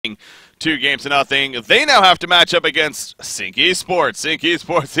2-0. They now have to match up against CiC Esports. CiC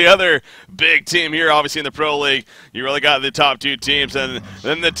Esports, the other big team here, obviously in the Pro League. You really got the top two teams, and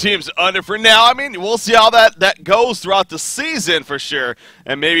then the teams under for now. I mean, we'll see how that goes throughout the season for sure,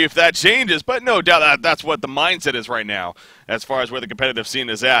 and maybe if that changes. But no doubt that's what the mindset is right now as far as where the competitive scene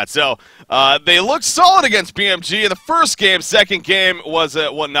is at. So they looked solid against BMG in the first game. Second game was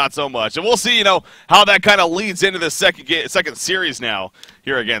well, not so much. And we'll see, how that kind of leads into the second series now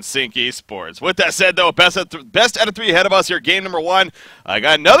here against CiC Esports. With that said, though, best out of 3 ahead of us here. Game number 1. I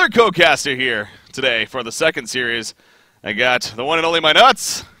got another co-caster here today for the second series. I got the one and only My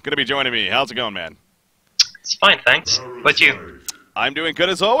Nuts going to be joining me. How's it going, man? It's fine, thanks. What you? I'm doing good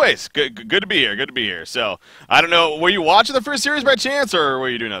as always. Good to be here. Good to be here. So, I don't know, were you watching the first series by chance, or were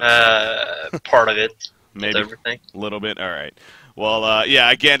you doing other part of it. Maybe everything. A little bit. All right. Well,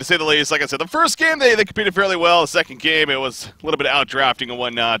 yeah, again, to say the least, like I said, the first game they competed fairly well. The second game, it was a little bit of outdrafting and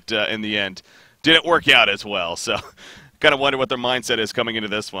whatnot in the end. Didn't work out as well, so kind of wonder what their mindset is coming into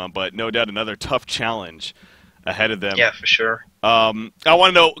this one, but no doubt another tough challenge ahead of them. Yeah, for sure. I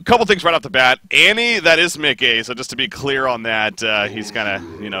want to know a couple things right off the bat. Annie, that is Mickey, so just to be clear on that, he's kind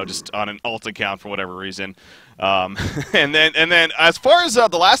of, just on an alt account for whatever reason. And then as far as The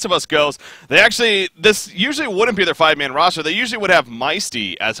Last of Us goes, this usually wouldn't be their 5-man roster. They usually would have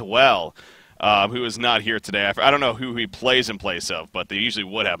Meisty as well, who is not here today. I don't know who he plays in place of, but they usually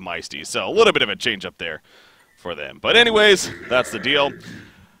would have Meisty. So a little bit of a change up there for them. But anyways, that's the deal.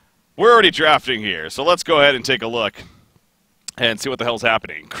 We're already drafting here, so let's go ahead and take a look and see what the hell's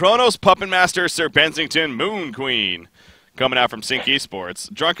happening. Kronos, Puppet Master, Sir Bensington, Moon Queen. Coming out from CiC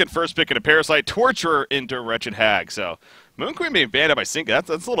Esports. Drunken first pick into Parasite. Torturer into Wretched Hag. So, Moon Queen being banned out by CiC, that's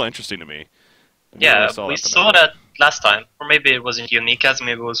a little interesting to me. Yeah, we saw that last time. Or maybe it wasn't unique as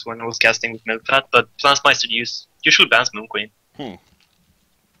maybe it was when I was casting with Milkfat, but Plansmeister usually bans Moon Queen.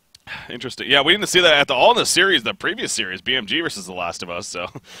 Interesting. Yeah, we didn't see that at all in the previous series, BMG versus The Last of Us, so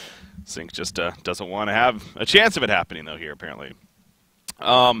CiC just doesn't want to have a chance of it happening, though, here, apparently.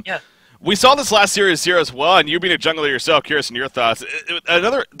 Yeah. We saw this last series here as well, and you being a jungler yourself, curious in your thoughts.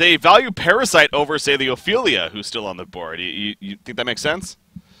 They value Parasite over, say, the Ophelia, who's still on the board. You think that makes sense?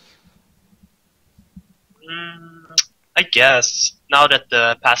 I guess. Now that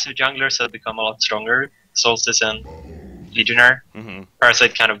the passive junglers have become a lot stronger, Solstice and Legionnaire,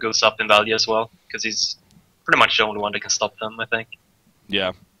 Parasite kind of goes up in value as well, because he's pretty much the only one that can stop them, I think.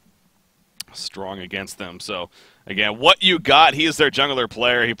 Yeah. Strong against them, so again, what you got, he is their jungler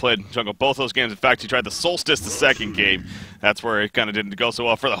player. He played jungle both those games. In fact, he tried the Solstice the second game. That's where it kind of didn't go so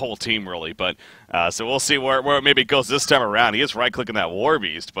well for the whole team, really. But so we'll see where maybe it goes this time around. He is right-clicking that War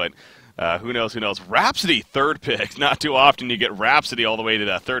Beast, but who knows, who knows. Rhapsody, third pick. Not too often you get Rhapsody all the way to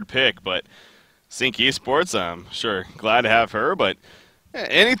that third pick, but CiC Esports, I'm sure glad to have her. But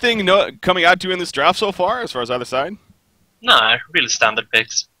anything coming out to you in this draft so far, as far as either side? No, really standard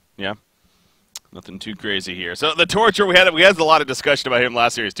picks. Yeah. Nothing too crazy here. So the Torture, we had a lot of discussion about him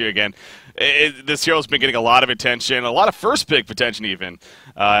last series too. Again, this hero's been getting a lot of attention, a lot of first pick attention even.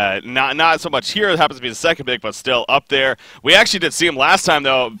 Not so much here. It happens to be the second pick, but still up there. We actually did see him last time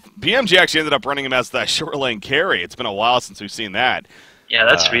though. BMG actually ended up running him as that short lane carry. It's been a while since we've seen that. Yeah,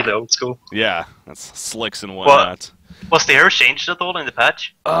 that's really old school. Yeah, that's slicks and whatnot. Was the hero changed at all in the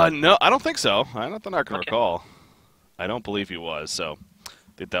patch? No, I don't think so. Not that I can recall. I don't believe he was. So.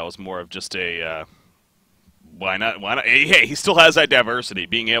 I think that was more of just a why not? Hey, he still has that diversity,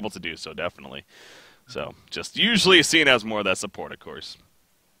 being able to do so, definitely. So just usually seen as more of that support, of course,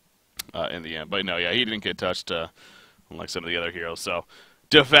 in the end. But no, yeah, he didn't get touched unlike some of the other heroes. So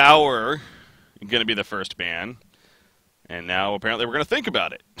Devour going to be the first ban, and now apparently we're going to think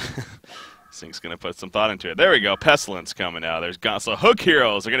about it. CiC's going to put some thought into it. There we go. Pestilence coming out. There's so Hook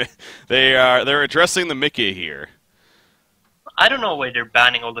heroes. They're addressing the Mickey here. I don't know why they're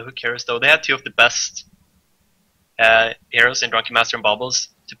banning all the Hook heroes, though. They have 2 of the best heroes in Drunken Master and Bubbles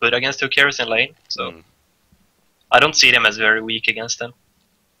to put against Hook heroes in lane, so I don't see them as very weak against them.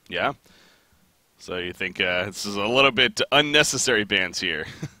 Yeah? So you think this is a little bit unnecessary bans here?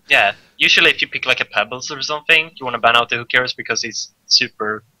 Yeah, usually if you pick like a Pebbles or something, you want to ban out the Hook heroes because he's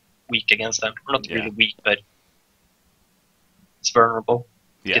super weak against them. Or not really weak, but it's vulnerable.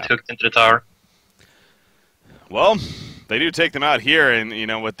 Yeah. Get hooked into the tower. Well, they do take them out here, and,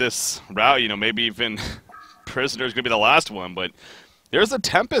 with this route, maybe even Prisoner's going to be the last one, but there's a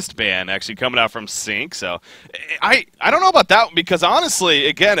Tempest ban actually coming out from CiC, so I don't know about that, because honestly,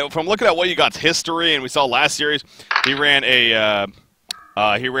 again, from looking at what you got's history, and we saw last series, he ran an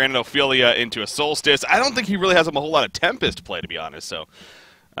Ophelia into a Solstice. I don't think he really has a whole lot of Tempest play, to be honest, so,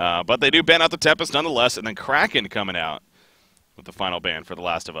 but they do ban out the Tempest nonetheless, and then Kraken coming out with the final ban for The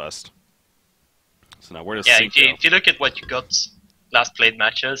Last of Us. So now where does Yeah, CiC go? if you look at what you got last played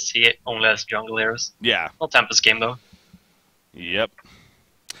matches, he only has jungle heroes. Yeah. Not Tempest game though. Yep.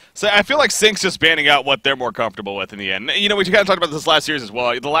 So I feel like CiC's just banning out what they're more comfortable with in the end. You know, we kind of talked about this last series as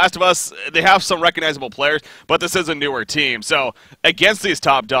well. The Last of Us, they have some recognizable players, but this is a newer team. So against these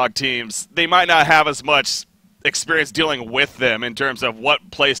top dog teams, they might not have as much experience dealing with them in terms of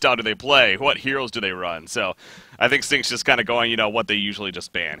what playstyle do they play, what heroes do they run. So I think CiC's just kind of going, you know, what they usually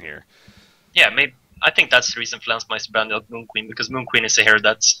just ban here. Yeah, maybe. I think that's the reason Flansmeister banned out Moon Queen, because Moon Queen is a hero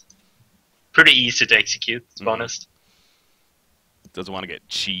that's pretty easy to execute, to be honest. Doesn't want to get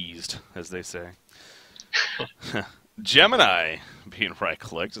cheesed, as they say. Gemini being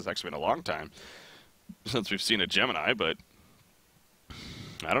right-clicked. It's actually been a long time since we've seen a Gemini, but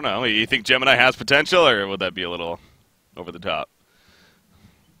I don't know. You think Gemini has potential, or would that be a little over the top?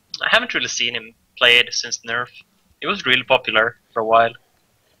 I haven't really seen him played since Nerf. He was really popular for a while.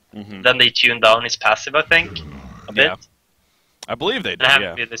 Then they tuned down his passive, I think, a bit. I believe they did, I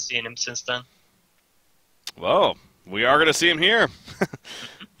haven't really seen him since then. Well, we are going to see him here.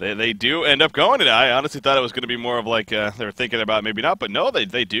 They do end up going to it. I honestly thought it was going to be more of like they were thinking about maybe not, but no,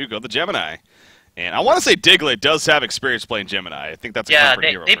 they do go the Gemini. And I want to say Diglett does have experience playing Gemini. I think that's a comfort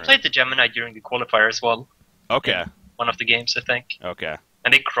hero. They played the Gemini during the qualifier as well. Okay. One of the games, I think. Okay.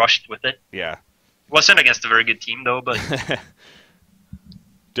 And they crushed with it. Yeah. It wasn't against a very good team, though, but...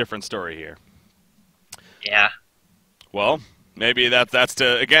 Different story here. Yeah. Well, maybe that's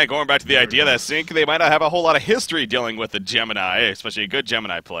to, again, going back to the idea that CiC, they might not have a whole lot of history dealing with the Gemini, especially a good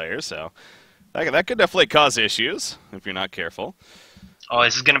Gemini player, so that could definitely cause issues if you're not careful. Oh,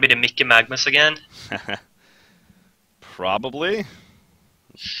 is this going to be the Mickey Magnus again? Probably.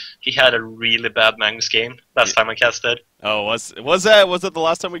 He had a really bad Magnus game last time I casted. Oh, was it the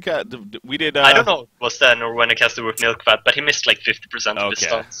last time we did? I don't know. Was then or when I casted with Milkvat, but he missed like 50% of his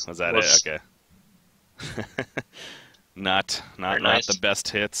stunts. Was that it? Okay. not the best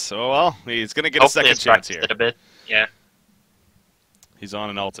hits. Oh well, he's gonna get Hopefully a second chance here. A bit. Yeah. He's on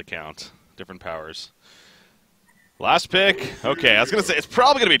an alt account, different powers. Last pick. Okay, I was gonna say it's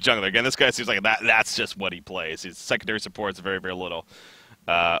probably gonna be jungler again. This guy seems like that's just what he plays. His secondary support's very, very little.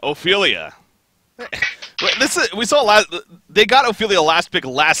 Ophelia. We saw they got Ophelia last pick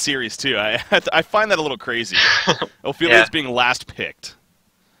last series too. I find that a little crazy. Ophelia's being last picked.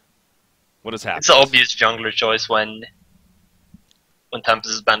 What has happened? It's an obvious jungler choice when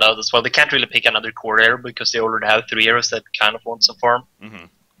Tempest is banned out as well. They can't really pick another core hero because they already have 3 heroes that kind of want some farm. And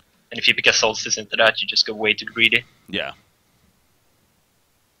if you pick a Solstice into that, you just go way too greedy. Yeah.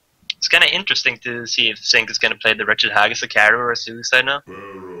 It's kind of interesting to see if CiC is going to play the Wretched Hag as a carrier or a suicide now.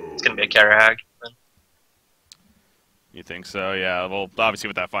 It's going to be a carrier hag. Then. You think so? Yeah. Well, obviously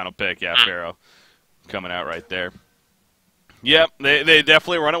with that final pick, yeah, Pharaoh coming out right there. Yep, they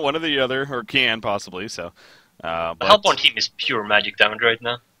definitely run it one or the other, or can possibly. So, the Hellborn team is pure magic damage right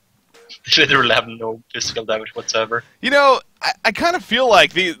now. They literally have no physical damage whatsoever. You know, I kind of feel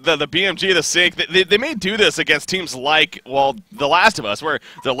like the BMG, the CiC, they may do this against teams like, well, The Last of Us, where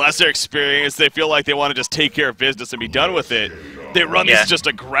they're lesser experienced, they feel like they want to just take care of business and be done with it. They run these just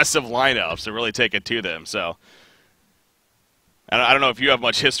aggressive lineups to really take it to them, so... I don't know if you have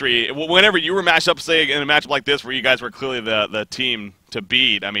much history. Whenever you were matched up, say, in a matchup like this where you guys were clearly the team to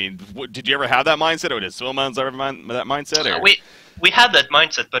beat, I mean, did you ever have that mindset, or did Swillmans ever have that mindset? Or? We had that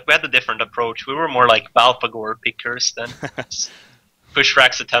mindset, but we had a different approach. We were more like Balpagor pickers than push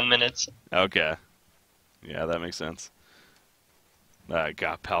racks at 10 minutes. Okay. Yeah, that makes sense. God,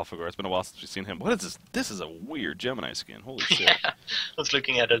 Palfagor. It's been a while since we've seen him. What is this? This is a weird Gemini skin. Holy shit. Yeah, I was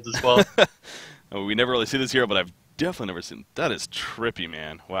looking at it as well. We never really see this hero, but I've definitely never seen. That is trippy,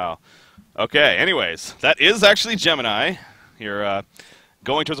 man. Wow. Okay, anyways, that is actually Gemini. Here,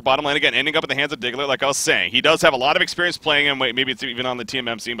 going towards the bottom lane again, ending up in the hands of Diglett, like I was saying. He does have a lot of experience playing him. Maybe it's even on the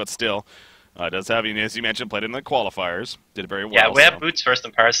TMM scene, but still. Does have, as you mentioned, played in the qualifiers. Did very well. Yeah, we have Boots first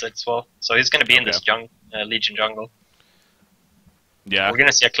and Parasite as well. So he's going to be in this Legion jungle. Yeah. We're going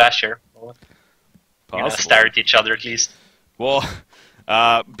to see a clash here. We're going to stare at each other at least. Well,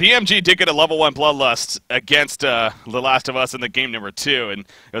 BMG did get a level 1 Bloodlust against The Last of Us in the game number 2, and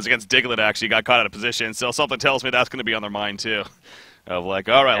it was against Diglett, actually. Got caught out of position, so something tells me that's going to be on their mind, too. Of like,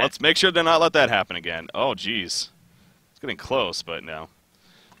 all right, let's make sure to not let that happen again. Oh, jeez. It's getting close, but no.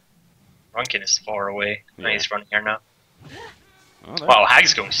 Runkin is far away. Yeah. He's running here now. Oh, wow,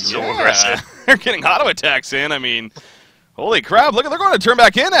 Hag's going so aggressive. They're getting auto attacks in. I mean, Holy crap, look, they're going to turn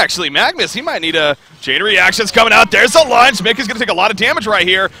back in, actually. Magnus, he might need a chain reactions coming out. There's the launch. Mick is going to take a lot of damage right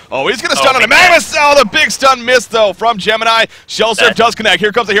here. Oh, he's going to stun on it. Magnus, oh, the big stun missed, though, from Gemini. Shell Surf does connect.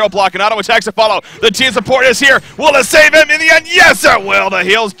 Here comes the hero block, and auto attacks to follow. The team support is here. Will it save him in the end? Yes, it will. The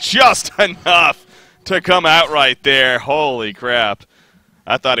heal's just enough to come out right there. Holy crap.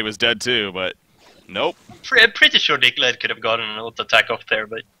 I thought he was dead, too, but nope. Pretty sure Diglett could have gotten an auto attack off there,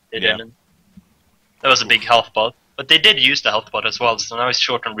 but they didn't. That was a big health bot. But they did use the health bot as well, so now he's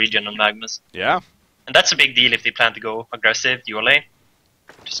short on regen on Magnus. Yeah. And that's a big deal if they plan to go aggressive dual lane.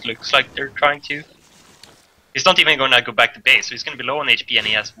 Just looks like they're trying to. He's not even going to go back to base, so he's going to be low on HP and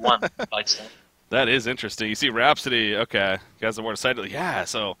he has 1 Lightstone. That is interesting. You see Rhapsody, okay, guys are more decided. Yeah,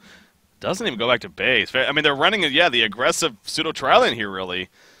 so doesn't even go back to base. I mean, they're running, the aggressive pseudo trial in here, really.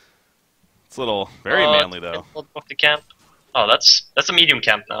 It's a little, very manly, though. Off the camp. Oh, that's a medium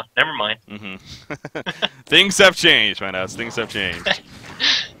camp now. Never mind. Things have changed, my nuts. Things have changed.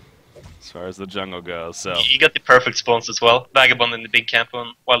 As far as the jungle goes, so. You got the perfect spawns as well. Vagabond in the big camp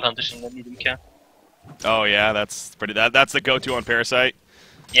and Wild Hunters in the medium camp. Oh yeah, that's pretty. That's the go-to on Parasite.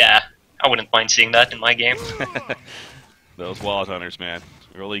 Yeah, I wouldn't mind seeing that in my game. Those Wild Hunters, man,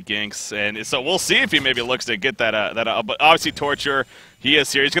 really ginks. And so we'll see if he maybe looks to get that. But obviously Torture, he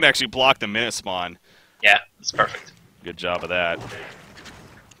is here. He's gonna actually block the minute spawn. Yeah, that's perfect. Good job of that.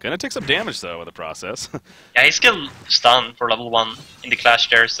 Gonna take some damage though in the process. Yeah, he's still stunned for level 1 in the clash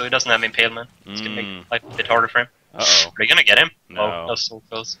there, so he doesn't have impalement. It's gonna make life a bit harder for him. Uh-oh. Are they gonna get him? No. Oh, that was so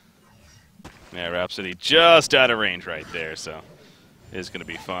close. Yeah, Rhapsody just out of range right there, so is gonna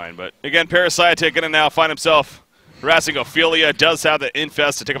be fine. But again, Parasite taking it now, find himself harassing Ophelia. Does have the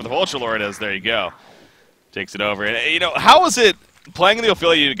Infest to take up the Vulture Lord as there you go. Takes it over. And you know, how is it playing the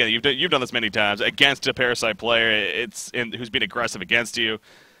Ophelia again? You've done this many times against a Parasite player. Who's being aggressive against you.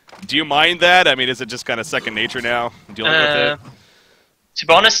 Do you mind that? I mean, is it just kind of second nature now dealing with it? To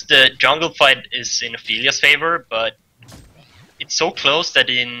be honest, the jungle fight is in Ophelia's favor, but it's so close that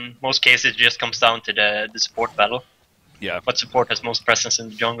in most cases it just comes down to the support battle. Yeah. What support has most presence in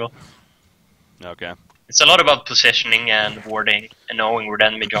the jungle? Okay. It's a lot about positioning and warding and knowing where the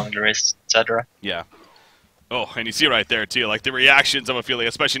enemy jungler is, etc. Yeah. Oh, and you see right there too, like the reactions of Ophelia,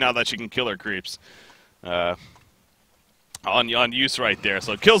 especially now that she can kill her creeps. On use right there,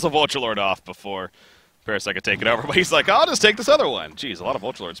 so it kills the Vulture Lord off before Parasite could take it over. But he's like, I'll just take this other one. Jeez, a lot of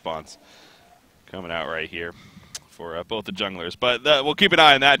Vulture Lord spawns coming out right here for both the junglers. But we'll keep an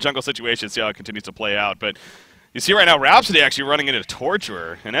eye on that jungle situation, see how it continues to play out. But you see right now, Rhapsody actually running into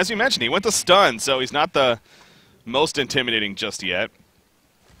Torturer, and as you mentioned, he went to stun, so he's not the most intimidating just yet.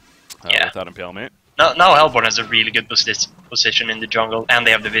 Without impalement. Now Hellborn has a really good position in the jungle, and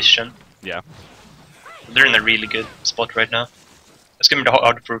they have the vision. Yeah. They're in a really good spot right now. It's going to be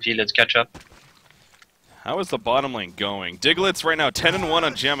hard for Ophelia to catch up. How is the bottom lane going? Diglett's right now 10-1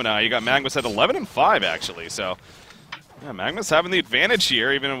 on Gemini. You got Magnus at 11-5 actually. So yeah, Magnus having the advantage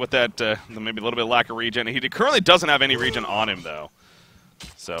here, even with that maybe a little bit of lack of regen. He currently doesn't have any regen on him though.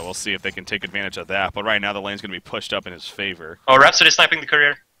 So we'll see if they can take advantage of that. But right now the lane's going to be pushed up in his favor. Oh, Rhapsody sniping the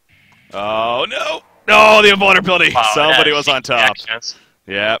courier. Oh no! No, the vulnerability. Wow, somebody was on top. Actions.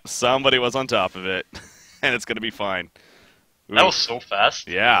 Yeah, somebody was on top of it. And it's going to be fine. Ooh. That was so fast.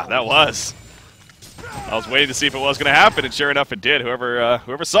 Yeah, that was. I was waiting to see if it was going to happen, and sure enough it did.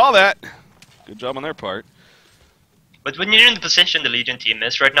 Whoever saw that, good job on their part. But when you're in the position the Legion team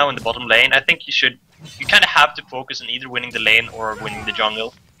is right now in the bottom lane, I think you kind of have to focus on either winning the lane or winning the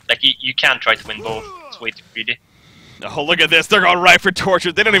jungle. Like, you can't try to win both. It's way too greedy. Oh, look at this. They're going right for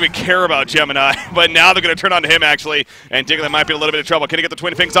Torture. They don't even care about Gemini. But now they're going to turn on him, actually. And Diglett might be a little bit of trouble. Can he get the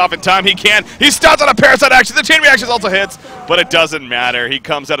Twin Finks off in time? He can. He stuns on a Parasite action. The chain reactions also hits. But it doesn't matter. He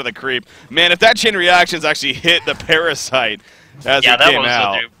comes out of the creep. Man, if that chain reactions actually hit the Parasite as it came out. Yeah, that was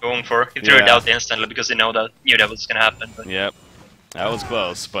what they were going for. He threw it out instantly because he knew that was going to happen. But. Yep. That was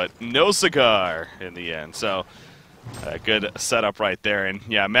close. But no cigar in the end. So, good setup right there. And,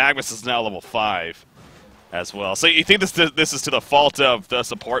 yeah, Magnus is now level 5. As well. So you think this is to the fault of the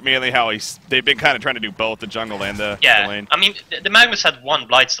support mainly, how they've been kind of trying to do both the jungle and the lane? I mean, the Magnus had 1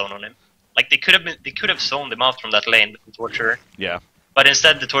 Blightstone on him. Like, they could have zoned him out from that lane with the Torturer. Yeah. But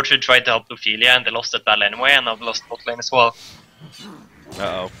instead the Torturer tried to help Ophelia and they lost that battle anyway, and now they lost bot lane as well.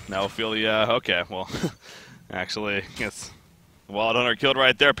 Uh-oh. Now Ophelia, okay, well, actually, yes. Wild Hunter killed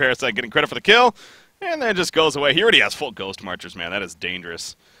right there. Parasite getting credit for the kill, and then just goes away. He already has full Ghost Marchers, man. That is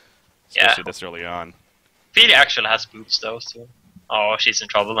dangerous. Especially this early on. Ophelia actually has boots though, so... Oh, she's in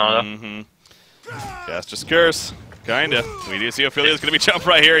trouble now though. Caster's Curse. Kinda. We do see Ophelia's gonna be jumped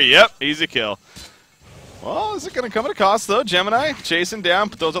right here. Yep, easy kill. Well, is it gonna come at a cost though? Gemini chasing down,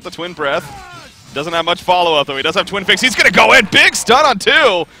 throws out the Twin Breath. Doesn't have much follow-up, though. He does have Twin Fix. He's going to go in. Big stun on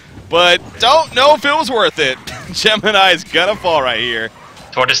 2, but don't know if it was worth it. Gemini is going to fall right here.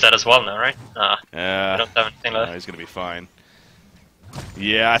 Tort is dead as well now, right? Yeah. I don't have anything left. No, he's going to be fine.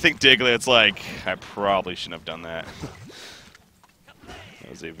 Yeah, I think Diglett's like, I probably shouldn't have done that. That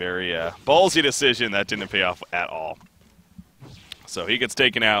was a very ballsy decision that didn't pay off at all. So he gets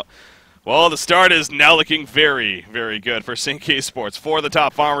taken out. Well, the start is now looking very, very good for CiC Esports. 4 of the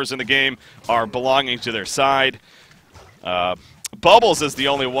top farmers in the game are belonging to their side. Bubbles is the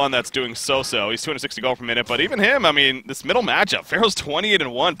only one that's doing so-so. He's 260 gold per minute, but even him, I mean, this middle matchup, Pharaoh's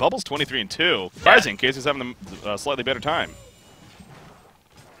 28-1, Bubbles 23-2. Surprising, Case is having a slightly better time.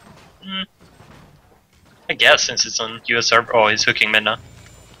 I guess, since it's on US server. Oh, he's hooking mid now.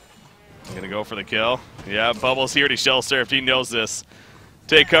 Gonna go for the kill. Yeah, Bubbles here to shell surf. He knows this.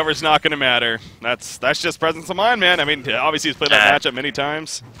 Take cover's not gonna matter. That's just presence of mind, man. I mean, obviously he's played that matchup many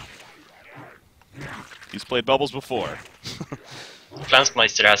times. He's played Bubbles before.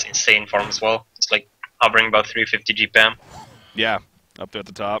 Glancemeister has insane farm as well. It's like hovering about 350 GPM. Yeah, up there at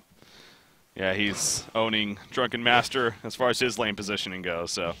the top. Yeah, he's owning Drunken Master as far as his lane positioning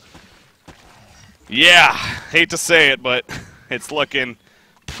goes, so. Yeah, hate to say it, but it's looking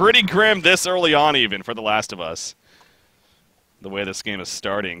pretty grim this early on even for The Last of Us. The way this game is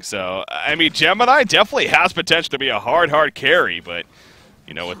starting. So, I mean, Gemini definitely has potential to be a hard carry, but,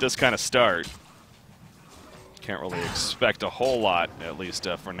 you know, with this kind of start, can't really expect a whole lot, at least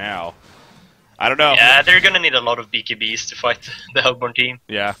for now. I don't know. Yeah, they're going to need a lot of BKBs to fight the Hellborn team.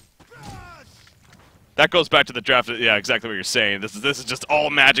 Yeah. That goes back to the draft. Yeah, exactly what you're saying. This is just all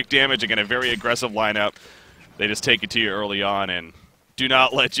magic damage. Again, a very aggressive lineup. They just take it to you early on and do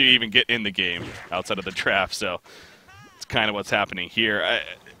not let you even get in the game outside of the draft. So it's kind of what's happening here.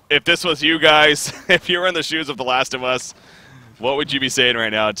 If this was you guys, if you were in the shoes of The Last of Us, what would you be saying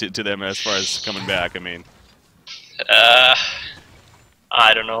right now to them as far as coming back? I mean,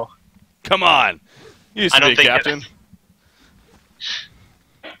 I don't know. Come on, you used to be a captain.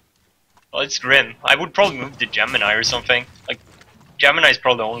 Well, it's grim. I would probably move to Gemini or something. Like, Gemini is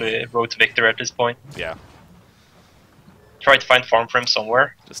probably the only road to victory at this point. Yeah. Try to find farm for him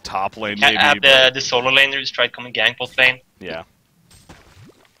somewhere. Just top lane, maybe. Have the solo laners try to come and gank bot lane. Yeah.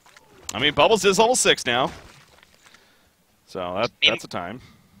 I mean, Bubbles is level 6 now. So that's a time.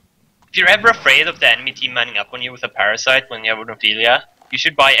 If you're ever afraid of the enemy team manning up on you with a parasite when you have Ophelia, you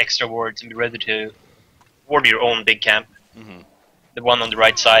should buy extra wards and be ready to ward your own big camp. Mm-hmm. The one on the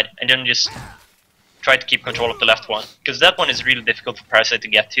right side, and then just try to keep control of the left one, because that one is really difficult for Parasite to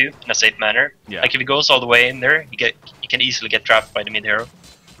get to in a safe manner. Yeah. Like if he goes all the way in there, you can easily get trapped by the mid hero.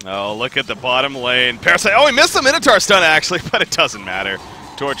 Oh, look at the bottom lane. Parasite. Oh, he missed the Minotaur stun actually, but it doesn't matter.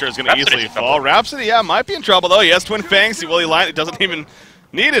 Torture is going to easily fall. Rhapsody, yeah, might be in trouble though. He has Twin Fangs. Well, he doesn't even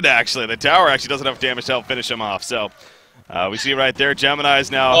need it actually. The tower actually doesn't have damage to help finish him off. So we see right there,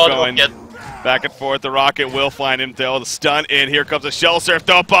 Gemini's now going back and forth. The rocket will find him though. The stun in. Here comes a shell surf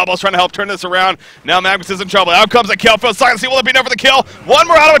though. Bubbles trying to help turn this around. Now Magnus is in trouble. Out comes a kill from Silence. Will it be enough for the kill? One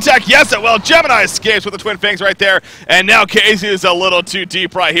more auto attack. Yes, it will. Gemini escapes with the Twin Fangs right there. And now Casey is a little too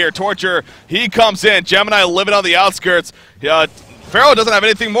deep right here. Torture, he comes in. Gemini living on the outskirts. Pharaoh doesn't have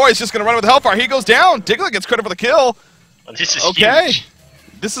anything more. He's just going to run with Hellfire. He goes down. Diglett gets credit for the kill. Well, this is okay. Huge.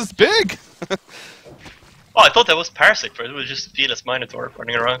 This is big. Oh, I thought that was Parasite first. It was just Fearless Minotaur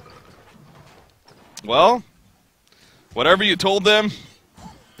running around. Well, whatever you told them,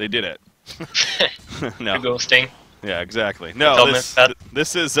 they did it. No. Ghosting. Yeah, exactly. No,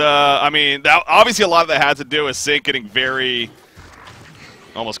 this is, I mean, obviously a lot of that has to do with CiC getting very,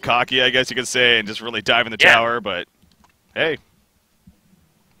 almost cocky, I guess you could say, and just really diving the tower, but hey,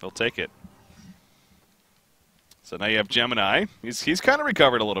 they'll take it. So now you have Gemini. He's kind of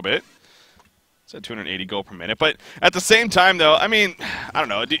recovered a little bit. It's at 280 gold per minute. But at the same time, though, I mean, I don't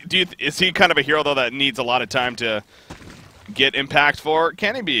know. Is he kind of a hero, though, that needs a lot of time to get impact for?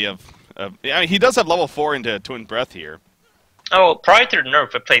 Can he be? I mean, he does have level 4 into Twin Breath here. Oh, prior to the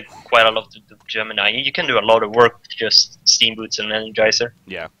nerf, I played quite a lot of Gemini. You can do a lot of work with just Steam Boots and Energizer.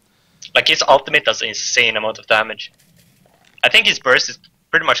 Yeah. Like, his ultimate does an insane amount of damage. I think his burst is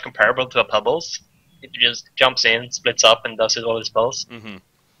pretty much comparable to a Pebbles. He just jumps in, splits up, and does all his spells. Mm-hmm.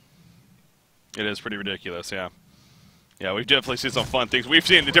 It is pretty ridiculous, yeah. Yeah, we've definitely seen some fun things. We've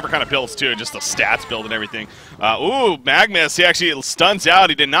seen the different kind of builds, too, just the stats build and everything. Ooh, Magnus, he actually stuns out.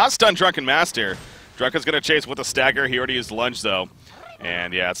 He did not stun Drunken Master. Drunken's going to chase with a stagger. He already used Lunge, though.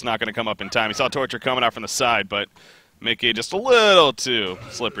 And, yeah, it's not going to come up in time. He saw Torture coming out from the side, but Mickey just a little too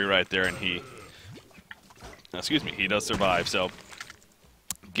slippery right there, and he does survive, so...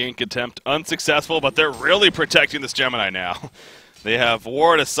 Gank attempt unsuccessful, but they're really protecting this Gemini now. They have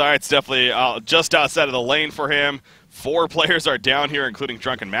Ward aside. It's definitely just outside of the lane for him. 4 players are down here, including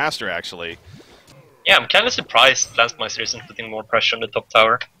Drunken Master, actually. Yeah, I'm kind of surprised Lensmeister isn't putting more pressure on the top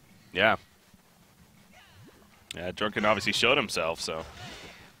tower. Yeah. Yeah, Drunken obviously showed himself, so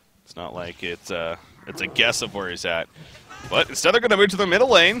it's not like it's a guess of where he's at. But instead they're going to move to the middle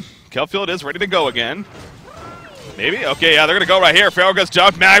lane. Kelfield is ready to go again. Maybe? Okay, yeah, they're going to go right here. Pharaoh gets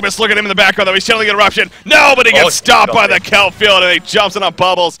jumped. Magnus looking at him in the background, though. He's channeling an eruption. No, but he gets stopped by the Kelfield, and he jumps in on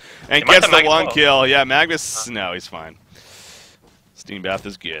Bubbles and gets the 1 kill. Yeah, Magnus, no, he's fine. Steam Bath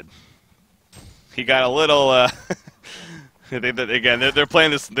is good. He got a little, again, they're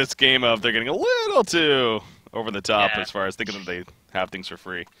playing this game of they're getting a little too over the top as far as thinking that they have things for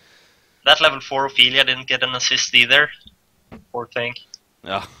free. That level 4 Ophelia didn't get an assist either. Poor thing.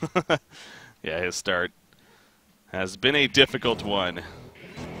 Oh. Yeah, his start has been a difficult one.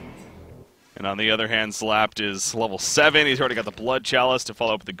 And on the other hand, Slapped is level 7. He's already got the Blood Chalice to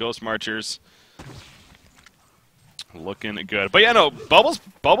follow up with the Ghost Marchers. Looking good. But yeah, no, Bubbles,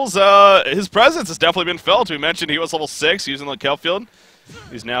 his presence has definitely been felt. We mentioned he was level 6 using the Kelfield.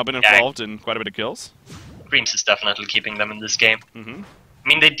 He's now been involved in quite a bit of kills. Dreams is definitely keeping them in this game. Mm-hmm. I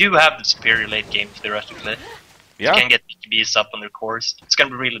mean, they do have the superior late game theoretically. Yeah. They can get BKBs up on their cores. It's going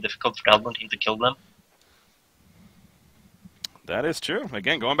to be really difficult for Albon team to kill them. That is true.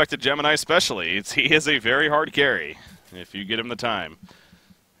 Again, going back to Gemini especially, he is a very hard carry if you get him the time.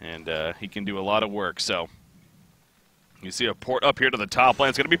 And he can do a lot of work, so... You see a port up here to the top lane.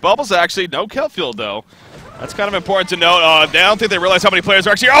 It's going to be Bubbles, actually. No Kelfield, though. That's kind of important to note. I don't think they realize how many players are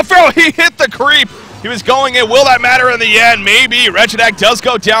actually... Oh, Pharaoh, he hit the creep! He was going in. Will that matter in the end? Maybe. Regidak does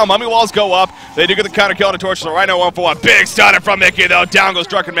go down. Mummy Walls go up. They do get the counter kill on the Torch. So right now 1-for-1. Big stunner from Mickey, though. Down goes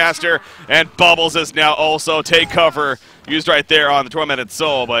Drunken Master. And Bubbles is now also take cover. Used right there on the Tormented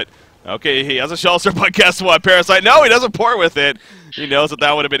Soul. But, okay, he has a Shellster, but guess what? Parasite, no, he doesn't port with it. He knows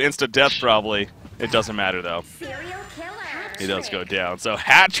that would have been instant death, probably. It doesn't matter, though. He does go down. So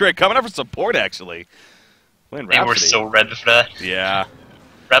hat trick coming up for support, actually. They were so ready for that. Yeah.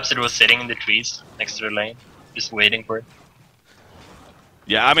 Rhapsody was sitting in the trees next to the lane, just waiting for it.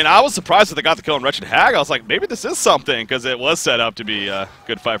 Yeah, I mean, I was surprised that they got the kill on Wretched Hag. I was like, maybe this is something, because it was set up to be a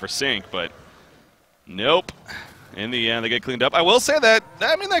good fight for CiC, but nope. In the end, they get cleaned up. I will say that,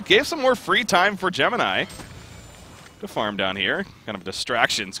 I mean, that gave some more free time for Gemini to farm down here. Kind of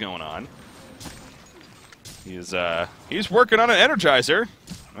distractions going on. He's working on an Energizer.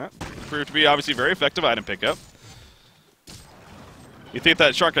 Proved to be obviously very effective item pickup. You think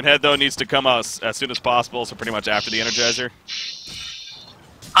that Shrunken Head, though, needs to come out as soon as possible, so pretty much after the Energizer?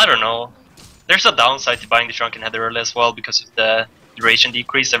 I don't know. There's a downside to buying the Shrunken Head early as well because of the duration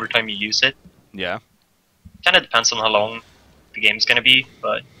decrease every time you use it. Yeah. Kind of depends on how long the game's going to be,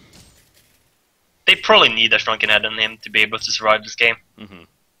 but they probably need a Shrunken Head on him to be able to survive this game. Mm-hmm.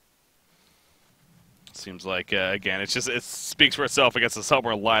 Seems like, again, it speaks for itself against the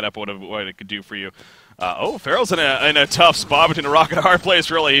Subware lineup, what it could do for you. Pharaoh's in a tough spot between a rock and a hard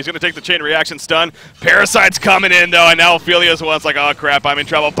place, really. He's going to take the chain reaction stun. Parasite's coming in, though, and now Ophelia's one. It's like, oh, crap, I'm in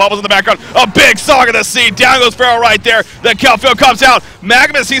trouble. Bubbles in the background. A big Song of the Sea. Down goes Pharaoh right there. Then Kelfield comes out.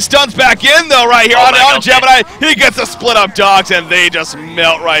 Magnus, he stuns back in, though, right here on Gemini. He gets a split up dogs, and they just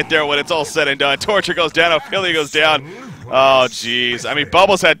melt right there when it's all said and done. Torture goes down. Ophelia goes down. Oh, jeez. I mean,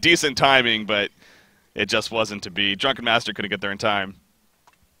 Bubbles had decent timing, but it just wasn't to be. Drunken Master couldn't get there in time.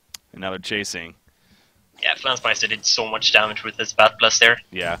 And now they're chasing. Yeah, Lensmeister did so much damage with his Bat Blast there.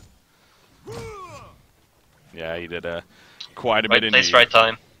 Yeah. Yeah, he did quite a bit indeed. Right place, right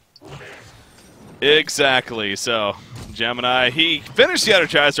time. Exactly. So, Gemini, he finished the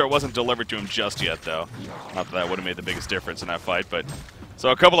Energizer. It wasn't delivered to him just yet, though. Not that would have made the biggest difference in that fight, but... So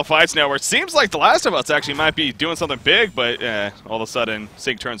a couple of fights now where it seems like The Last of Us actually might be doing something big, but all of a sudden,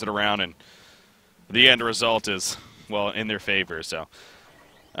 CiC turns it around, and the end result is, well, in their favor. So,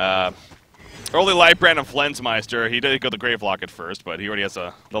 early Lightbrand and Flensmeister. He did go the Gravelock at first, but he already has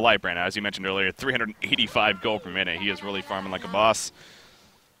the Lightbrand. As you mentioned earlier, 385 gold per minute. He is really farming like a boss.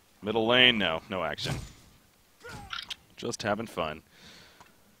 Middle lane, no action. Just having fun.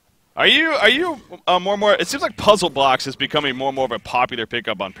 Are you more and more? It seems like Puzzle Blocks is becoming more and more of a popular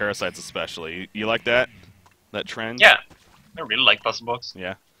pickup on Parasites, especially. You like that trend? Yeah, I really like Puzzle Blocks.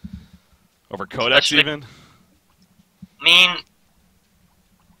 Yeah. Over Codex, even? I mean,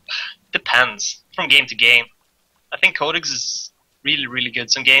 depends from game to game. I think Codex is really, really good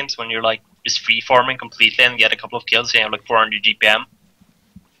some games when you're like just free farming completely and get a couple of kills and you have like 400 GPM.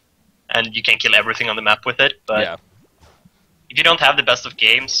 And you can kill everything on the map with it. But yeah. If you don't have the best of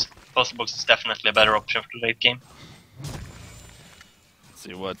games, Puzzle Box is definitely a better option for the late game.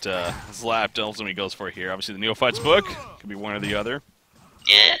 See what Zlap ultimately goes for here. Obviously, the Neophyte's book could be one or the other.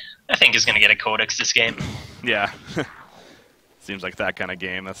 Yeah, I think he's gonna get a Codex this game. Yeah. Seems like that kind of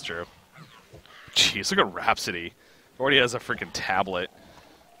game, that's true. Jeez, look at Rhapsody. Already has a freaking tablet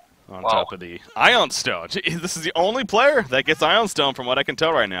on top of the Ion Stone. Gee, this is the only player that gets Ion Stone from what I can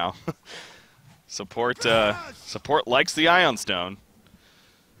tell right now. Support likes the Ion Stone.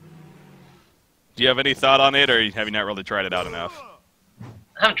 Do you have any thought on it, or have you not really tried it out enough?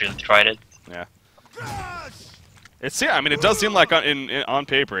 I haven't really tried it. Yeah. I mean, it does seem like on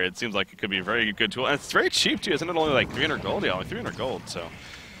paper, it seems like it could be a very good tool. And it's very cheap, too. Isn't it only like 300 gold? Yeah, only 300 gold, so...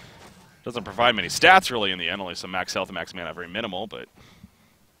 Doesn't provide many stats, really, in the end. Only some max health and max mana, very minimal, but...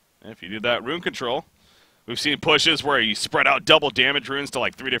 If you do that rune control... We've seen pushes where you spread out double damage runes to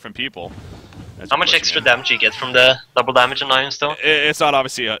like 3 different people. How much extra damage do you get from the double damage on Iron Stone? It's not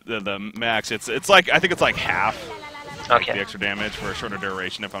obviously the max. It's like, I think it's like half the extra damage for a shorter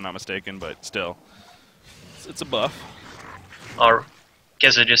duration, if I'm not mistaken, but still. It's a buff. Or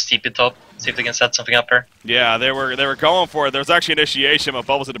guess they just TP top, see if they can set something up here. Yeah, they were going for it. There was actually initiation, but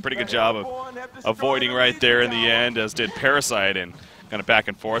Bubbles did a pretty good job of avoiding right there in the end, as did Parasite, and kind of back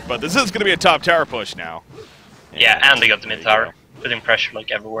and forth. But this is going to be a top tower push now. And they got the mid tower, putting pressure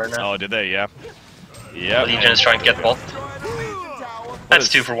like everywhere now. Oh, did they? Yeah. Yeah. Legion is trying to get bot. That's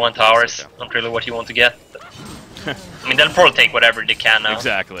 2 for 1 towers. Not really what you want to get. I mean, they'll probably take whatever they can now.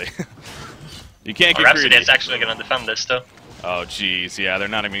 Exactly. You can't get Rhapsody greedy. is actually going to defend this, though. Oh, jeez. Yeah, they're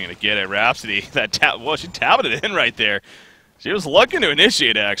not even going to get it. Rhapsody, well, she tabbed it in right there. She was looking to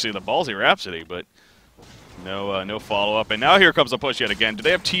initiate, actually, the ballsy Rhapsody, but no follow-up. And now here comes a push yet again. Do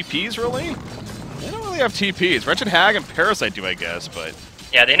they have TPs, really? They don't really have TPs. Wretched Hag and Parasite do, I guess, but...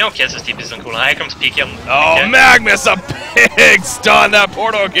 Yeah, they know Kess's TP isn't cool. Here comes PK. Oh, Magnus, a big stun, that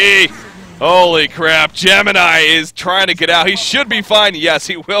Portal Key! Holy crap, Gemini is trying to get out. He should be fine. Yes,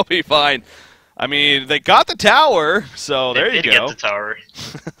 he will be fine. I mean, they got the tower, so there you go. They did get the tower.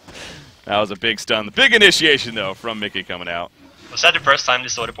 That was a big stun. The big initiation, though, from Mickey coming out. Was that the first time they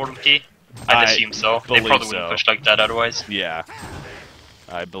saw the Portal Key? I'd assume so. They probably wouldn't push like that otherwise. Yeah.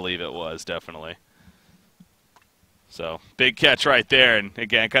 I believe it was, definitely. So, big catch right there, and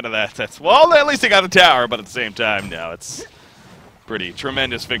again, kind of that's... Well, at least they got the tower, but at the same time, no, it's pretty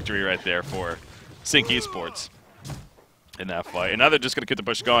tremendous victory right there for CiC Esports in that fight. And now they're just going to keep the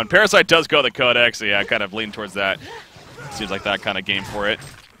push going. Parasite does go the Codex, so yeah, I kind of lean towards that. Seems like that kind of game for it.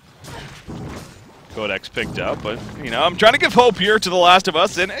 Codex picked up, but, you know, I'm trying to give hope here to The Last of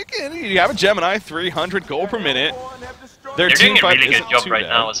Us, and again, you have a Gemini, 300 gold per minute. They're doing a really good job right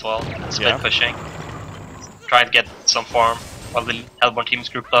now as well, split pushing. Trying to get some farm while the Hellborn team is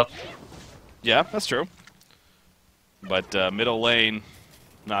grouped up. Yeah, that's true. But middle lane,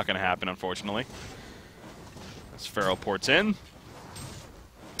 not going to happen, unfortunately. As Pharaoh ports in,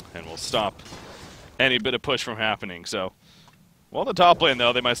 and we'll stop any bit of push from happening. So, well, the top lane,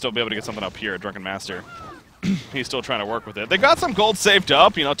 though, they might still be able to get something up here. Drunken Master, he's still trying to work with it. They got some gold saved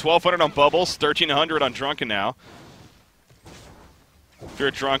up, you know, 1,200 on Bubbles, 1,300 on Drunken now. If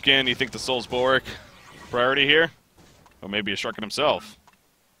you're Drunken, you think the Soul's Bulwark priority here? Or maybe a Shrunken himself?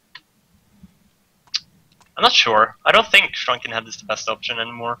 I'm not sure. I don't think Shrunken Head is the best option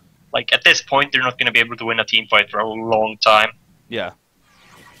anymore. Like, at this point, they're not going to be able to win a team fight for a long time. Yeah.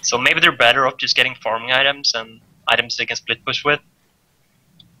 So maybe they're better off just getting farming items and items they can split push with.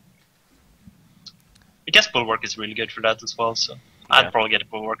 I guess Bulwark is really good for that as well, so I'd probably get a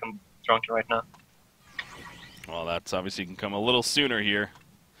Bulwark on Drunken right now. Well, that's obviously can come a little sooner here.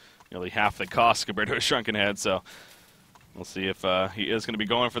 Nearly half the cost compared to a Shrunken Head, so we'll see if he is going to be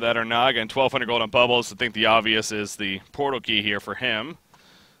going for that or not. Again, 1,200 gold on Bubbles. I think the obvious is the Portal Key here for him.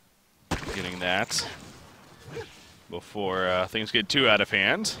 Getting that before things get too out of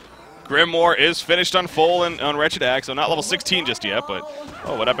hand. Grimoire is finished on full and on Wretched Hag, so not level 16 just yet, but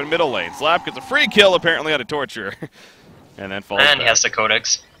oh, what happened middle lane? Slap gets a free kill apparently out of Torture. And then falls And back. he has the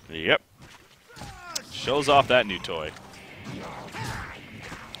Codex. Yep. Shows off that new toy.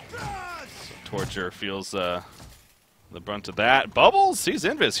 Torture feels the brunt of that. Bubbles, he's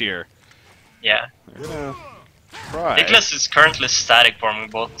invis here. Yeah. Try. Nicholas is currently static farming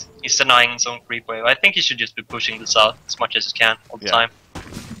bot. He's denying his own creep wave. I think he should just be pushing this out as much as he can all the time. I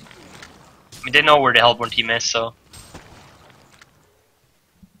mean, they know where the Hellborn team is, so...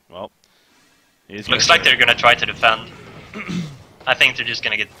 Well, looks like they're gonna try to defend. I think they're just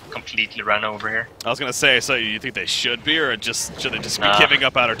gonna get completely run over here. I was gonna say, so you think they should be, or should they just be giving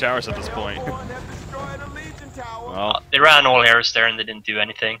up outer towers at this point? Well, they ran all arrows there and they didn't do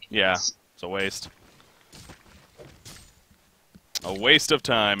anything. Yeah, it's a waste. A waste of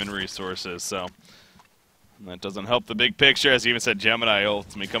time and resources, so That doesn't help the big picture, as he even said Gemini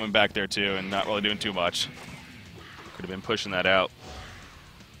ultimately coming back there too and not really doing too much. Could have been pushing that out.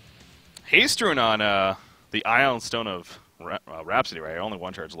 Hastrun on the Ion Stone of Rhapsody, right? Only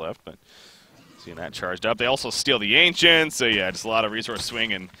one charge left, but seeing that charged up. They also steal the Ancient, so yeah, just a lot of resource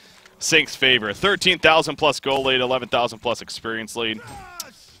swing in CiC's favor. 13,000 plus gold lead, 11,000 plus experience lead.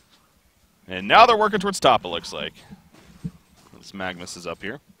 And now they're working towards top, it looks like. This Magnus is up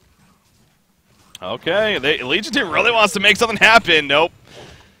here. Okay, Legion team really wants to make something happen. Nope.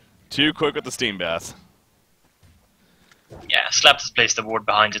 Too quick with the Steam Bath. Yeah, Slaps has placed the ward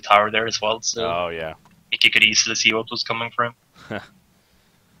behind the tower there as well, so oh, yeah. Mickey could easily see what was coming for him.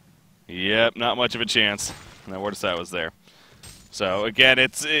 Yep, not much of a chance. Now, where that was there. So again,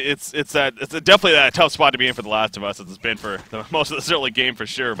 it's definitely that tough spot to be in for The Last of Us, as it's been for most of this early game for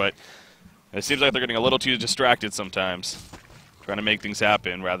sure. But it seems like they're getting a little too distracted sometimes, trying to make things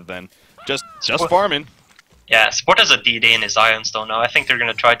happen rather than just farming. Yeah, Sport has a DD in his Iron Stone now. I think they're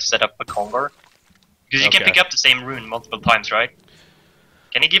going to try to set up a Congar. Because you can pick up the same rune multiple times, right?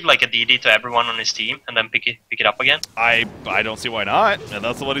 Can he give like a DD to everyone on his team and then pick it up again? I don't see why not. And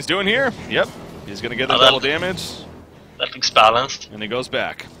that's what he's doing here. Yep. He's going to get the double damage. That looks balanced. And he goes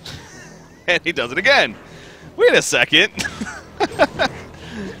back. And he does it again. Wait a second.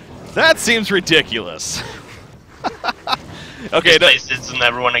 That seems ridiculous. Okay, places and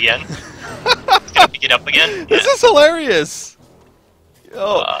everyone again. He's gonna pick it up again. This is hilarious.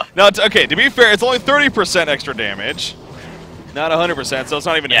 Oh, now okay. To be fair, it's only 30% extra damage, not 100%. So it's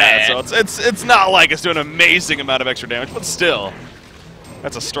not even half. So it's not like it's doing an amazing amount of extra damage, but still,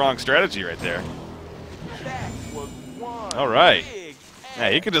 that's a strong strategy right there. All right. Yeah,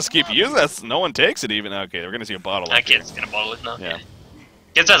 he could just keep using that. No one takes it even. Okay, we're gonna see a bottle. That kid's gonna bottle it now. Yeah.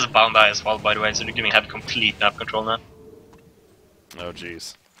 Kids has a bound eye as well, by the way, so they're gonna have complete map control now. Oh,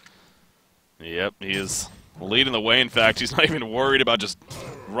 jeez. Yep, he is leading the way. In fact, he's not even worried about just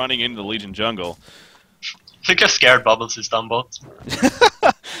running into the Legion jungle. Look how scared Bubbles is done both.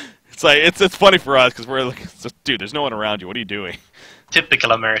 It's like it's funny for us because we're like, dude, there's no one around you. What are you doing?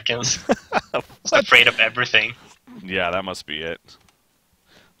 Typical Americans. Just afraid of everything. Yeah, that must be it.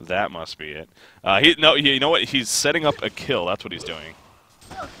 That must be it. You know what? He's setting up a kill. That's what he's doing.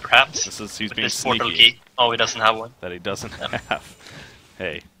 Perhaps. He's being sneaky. Portal key. Oh, he doesn't have one. That he doesn't have.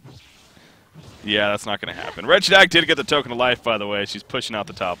 Hey. Yeah, that's not going to happen. Red Shack did get the token of life, by the way. She's pushing out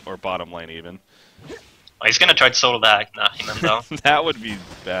the top or bottom lane even. Oh, he's going to try to solo that. Nah, he meant though. That would be a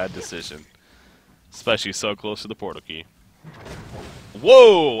bad decision. Especially so close to the portal key.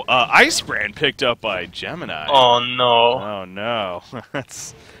 Whoa! Icebrand picked up by Gemini. Oh, no. Oh, no.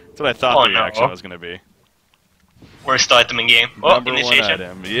 That's what I thought the reaction was going to be. Worst item in game. Oh, Number initiation. 1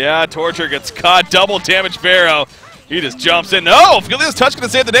 item. Yeah, Torture gets caught. Double damage Pharaoh. He just jumps in. No! Philly's touch going to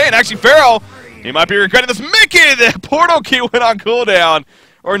save the day. And actually, Pharaoh, he might be regretting this. Mickey! The portal key went on cooldown.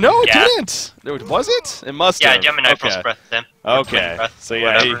 Or no, it didn't. Was it? It must have. Yeah, Gemini Frost Breath him. Okay. So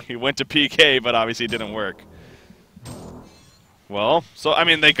yeah, he went to PK, but obviously it didn't work. Well, so I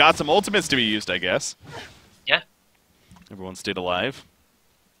mean, they got some ultimates to be used, I guess. Yeah. Everyone stayed alive.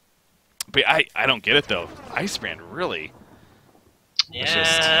 But I don't get it, though. Icebrand, really?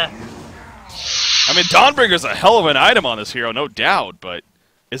 Yeah. I mean, Dawnbringer's a hell of an item on this hero, no doubt, but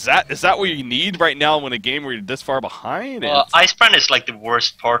is that what you need right now in a game where you're this far behind? Well, Icebrand is like the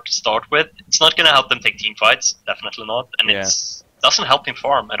worst part to start with. It's not going to help them take team fights, definitely not, and it doesn't help him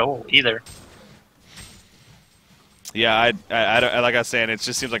farm at all, either. Yeah, I like I was saying, it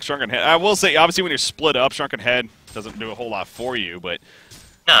just seems like Shrunken Head. I will say, obviously, when you're split up, Shrunken Head doesn't do a whole lot for you, but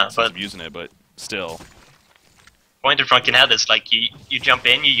nah, but I'm using it, but still. Point of Shrunken Head is like you jump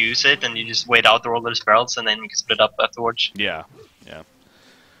in, you use it, and you just wait out all those spells, and then you can split up afterwards. Yeah, yeah.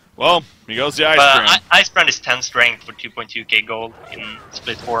 Well, he goes the Icebrand. But Icebrand is 10 strength for 2.2k gold in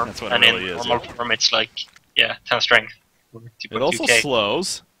split form, That's what and it really in is, normal form it's like 10 strength. For 2.2k. It also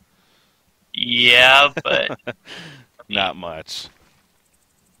slows. Yeah, but not much.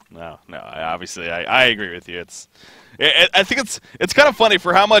 No. Obviously, I agree with you. I think it's kind of funny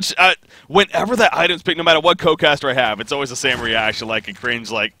for how much. Whenever that item's picked, no matter what co-caster I have, it's always the same reaction, like a cringe,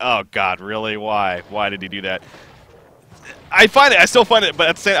 like, oh god, really? Why? Why did he do that? I still find it, but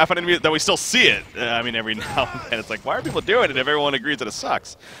at the same, I find it that we still see it. I mean, every now and then, it's like, why are people doing it? If everyone agrees that it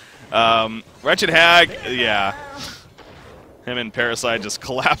sucks. Wretched Hag, yeah. Him and Parasite just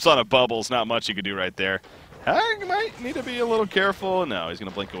collapse on a bubble. Not much you could do right there. Hag might need to be a little careful. No, he's going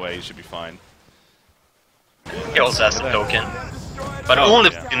to blink away. He should be fine. he also has a token. But only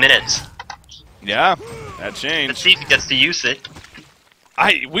 15 minutes. Yeah, that changed. Let's see if he gets to use it.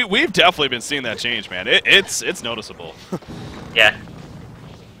 We've definitely been seeing that change, man. It's noticeable. Yeah.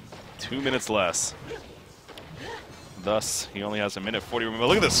 2 minutes less. Thus, he only has a minute 40 remaining.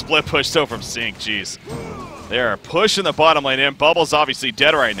 Look at the split push, though, from CiC. Jeez. They are pushing the bottom lane in. Bubble's obviously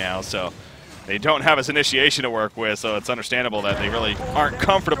dead right now, so they don't have his initiation to work with, so it's understandable that they really aren't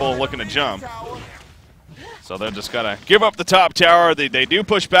comfortable looking to jump. So they're just got to give up the top tower. They do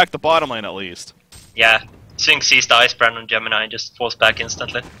push back the bottom lane, at least. Yeah. CiC sees the Ice Brand on Gemini and just falls back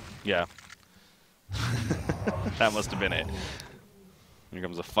instantly. Yeah. That must have been it. Here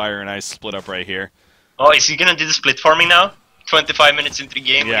comes a Fire and Ice split up right here. Oh, is he gonna do the split farming now? 25 minutes into the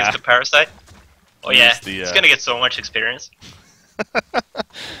game against the Parasite? Oh yeah, he's gonna get so much experience.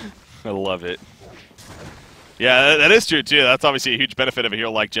 I love it. Yeah, that is true too. That's obviously a huge benefit of a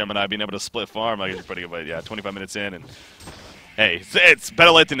hero like Gemini, being able to split farm. Like you're putting it, yeah, 25 minutes in, and hey, it's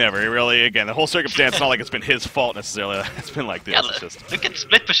better late than never. Really, again, the whole circumstance, not like it's been his fault necessarily. It's been like this. Yeah, it's just... look at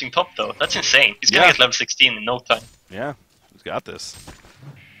split pushing top though. That's insane. He's gonna get level 16 in no time. Yeah, he's got this.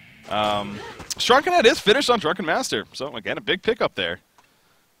 Shrunkenhead is finished on Drunken Master, so again, a big pickup there.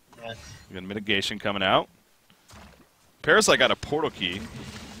 Yeah. We got mitigation coming out. Parasite got a portal key.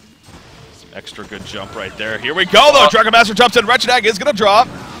 Some extra good jump right there. Here we go, though. Drunken Master jumps in. Wretched Egg is going to drop.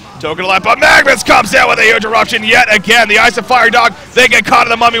 Token of life, but Magnus comes down with a huge eruption yet again. The Ice and Fire Dog, they get caught in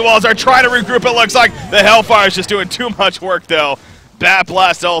the mummy walls. They're trying to regroup, it looks like. The Hellfire is just doing too much work, though. Bat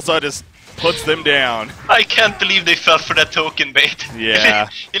Blast also just puts them down. I can't believe they fell for that token bait. Yeah.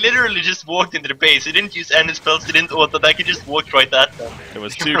 He literally just walked into the base. He didn't use any spells, he didn't auto-attack, he just walked right at them. It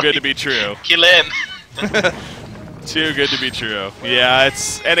was too good to be true. Kill him. Too good to be true. Yeah,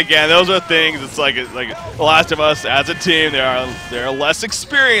 and again, those are things. It's like The Last of Us as a team. They're less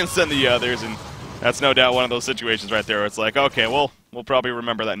experienced than the others, and that's no doubt one of those situations right there where it's like, okay, we'll probably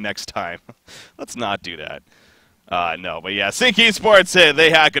remember that next time. Let's not do that. No, but yeah, CiC Esports, they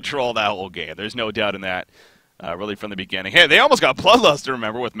had control of that whole game. There's no doubt in that, really from the beginning. Hey, they almost got Bloodlust, to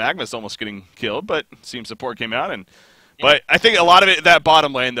remember, with Magnus almost getting killed, but Team Support came out. But I think a lot of it, that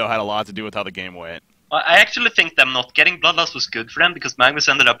bottom lane, though, had a lot to do with how the game went. I actually think them not getting Bloodlust was good for them, because Magnus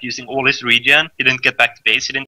ended up using all his regen. He didn't get back to base. He didn't